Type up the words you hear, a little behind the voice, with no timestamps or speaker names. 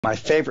My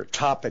favorite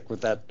topic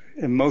with that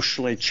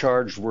emotionally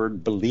charged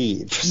word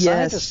believe. Yes.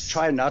 Scientists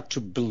try not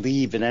to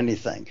believe in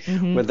anything,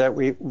 with that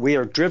we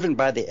are driven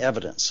by the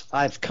evidence.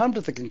 I've come to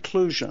the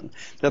conclusion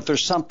that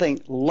there's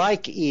something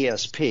like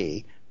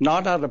ESP,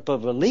 not out of a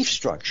belief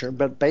structure,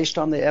 but based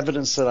on the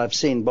evidence that I've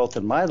seen both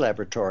in my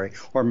laboratory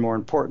or, more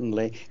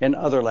importantly, in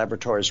other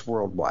laboratories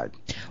worldwide.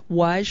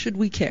 Why should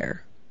we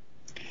care?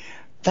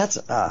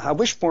 I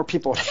wish more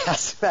people would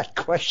ask that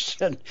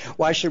question.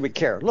 Why should we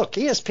care? Look,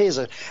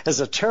 ESP is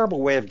a terrible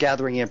way of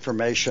gathering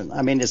information.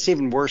 I mean, it's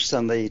even worse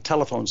than the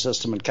telephone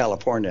system in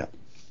California.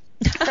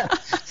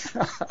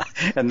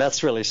 And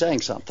that's really saying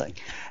something.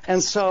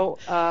 And so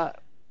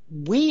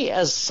we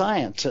as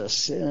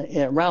scientists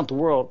around the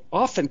world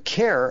often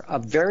care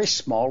of very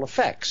small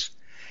effects.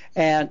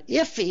 And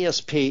if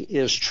ESP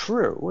is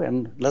true,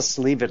 and let's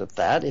leave it at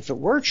that, if it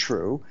were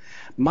true,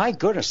 my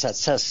goodness, that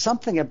says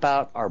something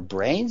about our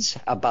brains,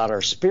 about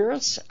our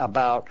spirits,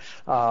 about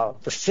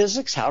the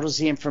physics. How does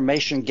the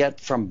information get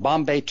from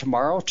Bombay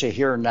tomorrow to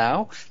here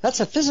now?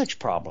 That's a physics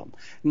problem.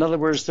 In other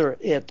words,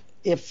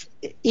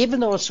 even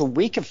though it's a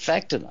weak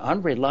effect and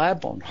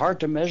unreliable and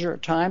hard to measure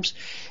at times,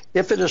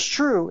 if it is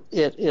true,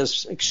 it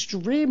is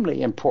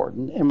extremely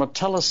important and will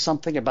tell us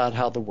something about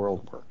how the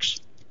world works.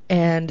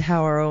 And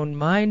how our own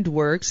mind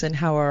works and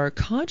how our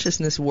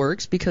consciousness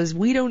works, because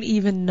we don't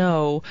even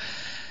know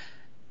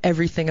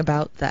everything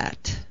about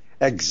that.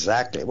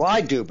 Exactly. Well,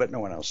 I do, but no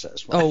one else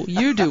says. Oh,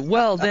 you do.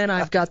 Well, then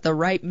I've got the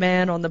right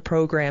man on the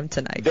program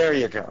tonight. There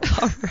you go.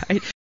 All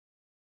right.